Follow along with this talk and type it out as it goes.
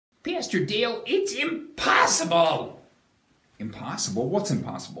Pastor Dale, it's impossible. Impossible? What's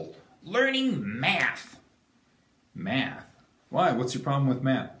impossible? Learning math. Math? Why? What's your problem with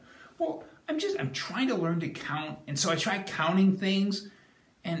math? Well, I'm trying to learn to count, and so I try counting things,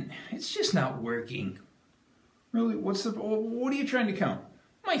 and it's just not working. Really? What are you trying to count?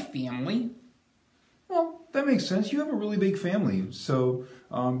 My family. Well, that makes sense. You have a really big family, so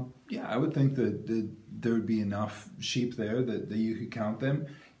yeah, I would think that there would be enough sheep there that you could count them.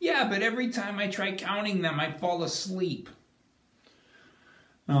 Yeah, but every time I try counting them, I fall asleep.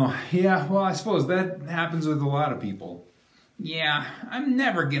 Oh, yeah, well, I suppose that happens with a lot of people. Yeah, I'm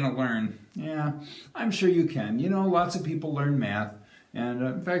never gonna learn. Yeah, I'm sure you can. You know, lots of people learn math, and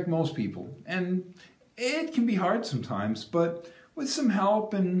in fact, most people. And it can be hard sometimes, but with some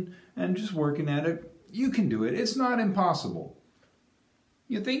help and just working at it, you can do it. It's not impossible.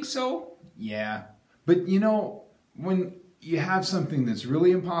 You think so? Yeah, but you know, when you have something that's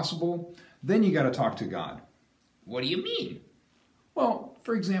really impossible, then you got to talk to God. What do you mean? Well,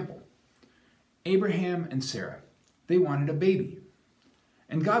 for example, Abraham and Sarah, they wanted a baby.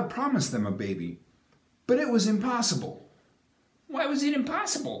 And God promised them a baby, but it was impossible. Why was it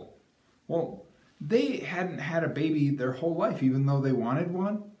impossible? Well, they hadn't had a baby their whole life, even though they wanted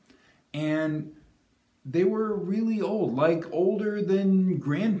one. And they were really old, like older than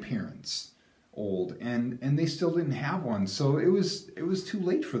grandparents old, and they still didn't have one. So it was too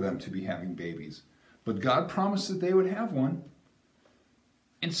late for them to be having babies. But God promised that they would have one.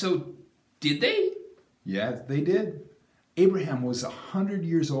 And so, did they? Yeah, they did. Abraham was 100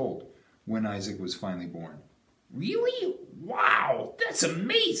 years old when Isaac was finally born. Really? Wow, that's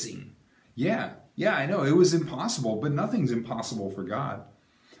amazing. Yeah, I know. It was impossible, but nothing's impossible for God.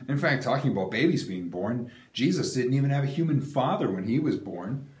 In fact, talking about babies being born, Jesus didn't even have a human father when he was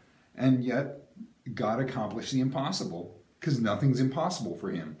born, and yet God accomplished the impossible, because nothing's impossible for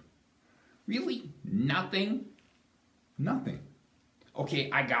him. Really? Nothing? Nothing.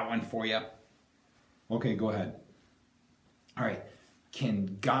 Okay, I got one for you. Okay, go ahead. All right.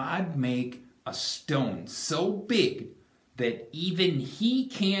 Can God make a stone so big that even he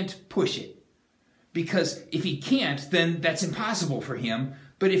can't push it? Because if he can't, then that's impossible for him.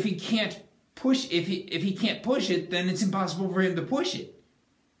 But if he can't push, if he can't push it, then it's impossible for him to push it.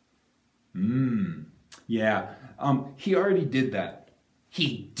 Yeah. He already did that.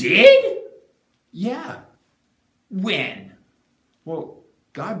 He did? Yeah. When? Well,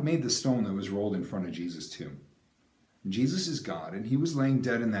 God made the stone that was rolled in front of Jesus' tomb. Jesus is God, and he was laying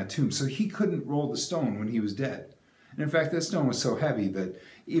dead in that tomb, so he couldn't roll the stone when he was dead. And in fact, that stone was so heavy that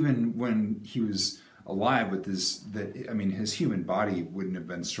even when he was alive with his human body wouldn't have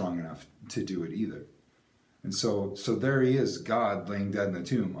been strong enough to do it either. And so there he is, God laying dead in the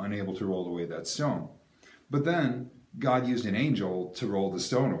tomb, unable to roll away that stone. But then God used an angel to roll the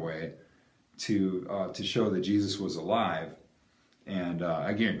stone away to show that Jesus was alive, and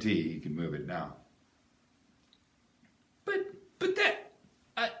I guarantee he can move it now. But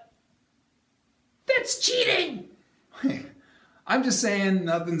that's cheating. I'm just saying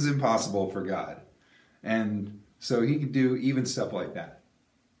nothing's impossible for God. And so he could do even stuff like that.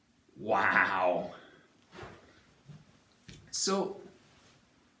 Wow. So,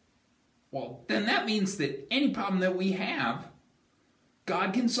 well, then that means that any problem that we have,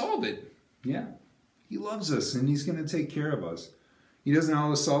 God can solve it. Yeah. He loves us and he's going to take care of us. He doesn't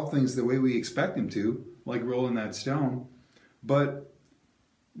always solve things the way we expect him to, like rolling that stone. But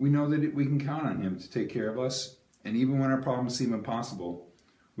we know that we can count on him to take care of us. And even when our problems seem impossible,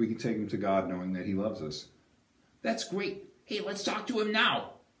 we can take them to God knowing that he loves us. That's great. Hey, let's talk to him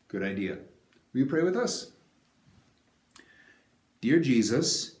now. Good idea. Will you pray with us? Dear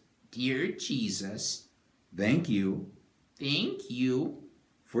Jesus. Dear Jesus. Thank you. Thank you.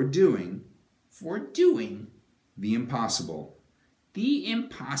 For doing. For doing. The impossible. The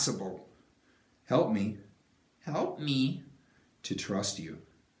impossible. Help me. Help me. To trust you.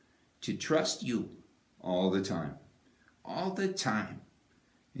 To trust you. All the time. All the time.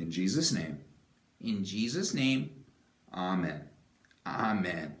 In Jesus' name. In Jesus' name. Amen.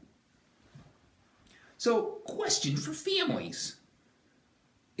 Amen. So, question for families.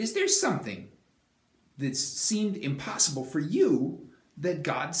 Is there something that seemed impossible for you that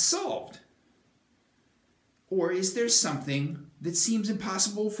God solved? Or is there something that seems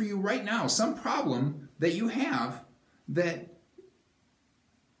impossible for you right now? Some problem that you have that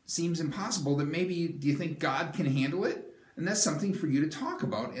seems impossible that maybe, do you think God can handle it? And that's something for you to talk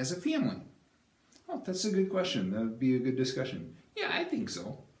about as a family. Oh, that's a good question. That would be a good discussion. Yeah, I think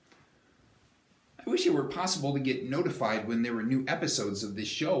so. I wish it were possible to get notified when there were new episodes of this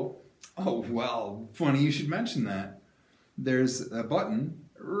show. Oh, well, funny you should mention that. There's a button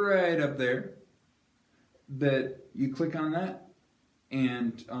right up there that you click on that,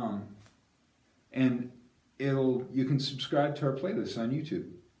 and you can subscribe to our playlist on YouTube.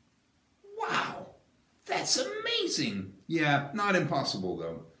 Wow, that's amazing. Yeah, not impossible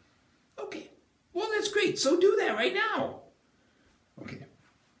though. Okay, well that's great. So do that right now. Okay.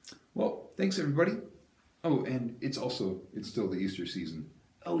 Well, thanks everybody. Oh, and it's still the Easter season.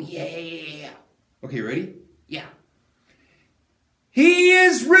 Oh yeah. Okay, ready? Yeah. He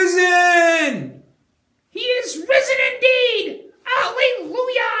is risen! He is risen indeed!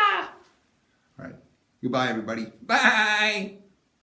 Hallelujah! All right. Goodbye, everybody. Bye!